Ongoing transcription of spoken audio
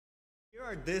Here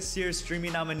are this year's Streamy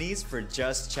nominees for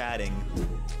Just Chatting.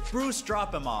 Bruce,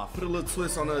 drop him off. Put a little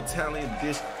twist on the Italian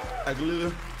dish.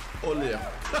 Aglio olio.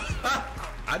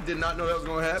 I did not know that was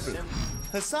going to happen.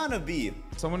 Hassan Habib.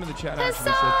 Someone in the chat actually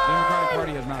said the Democratic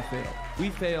Party has not failed. We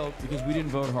failed because we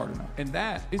didn't vote hard enough. And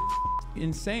that is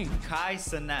insane. Kai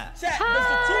Sanat. Chat,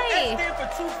 Mr. 2 stand for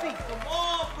 2 feet. Come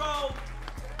on, bro.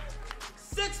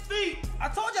 6 feet. I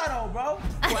told y'all though, bro.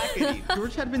 Quackity.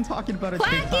 George had been talking about a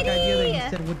TikTok idea that he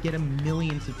said would get him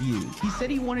millions of views. He said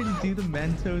he wanted to do the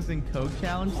Mentos and Coke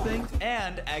challenge thing.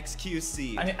 And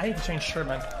XQC. I need to change shirt,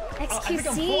 man.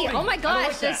 XQC. Oh my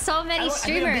gosh, there's so many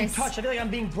streamers. I feel like I'm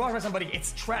being brought by somebody.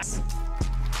 It's trash.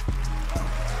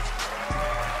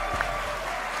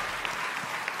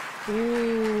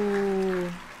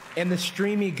 Ooh. And the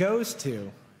Streamy goes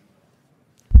to.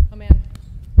 Oh man,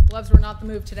 gloves were not the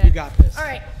move today. You got this. All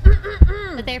right.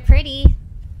 But they're pretty.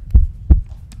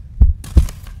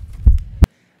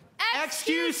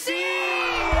 XQC!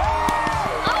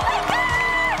 Oh my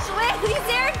gosh! Wait, he's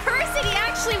there in person. He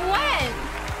actually went.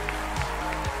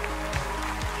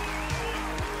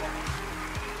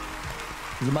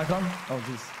 Is the mic on? Oh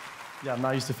jeez. Yeah, I'm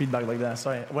not used to feedback like that.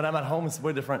 Sorry. When I'm at home, it's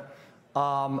way different.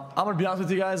 I'm gonna be honest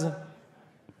with you guys.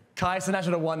 Kai Sanat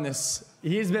should have won this.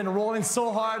 He's been rolling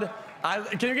so hard.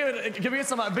 Can we get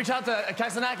some big shout out to Kai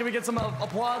Sanat? Can we get some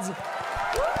applause?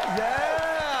 Yeah.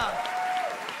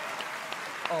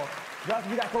 Oh, you have to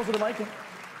be that close to the mic.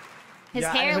 His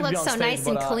hair looks so nice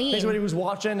and clean. Thanks everybody who's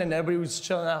watching and everybody who's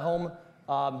chilling at home.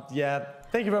 Yeah.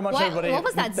 Thank you very much, everybody. What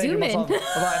was that zoom in? Bye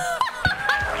bye.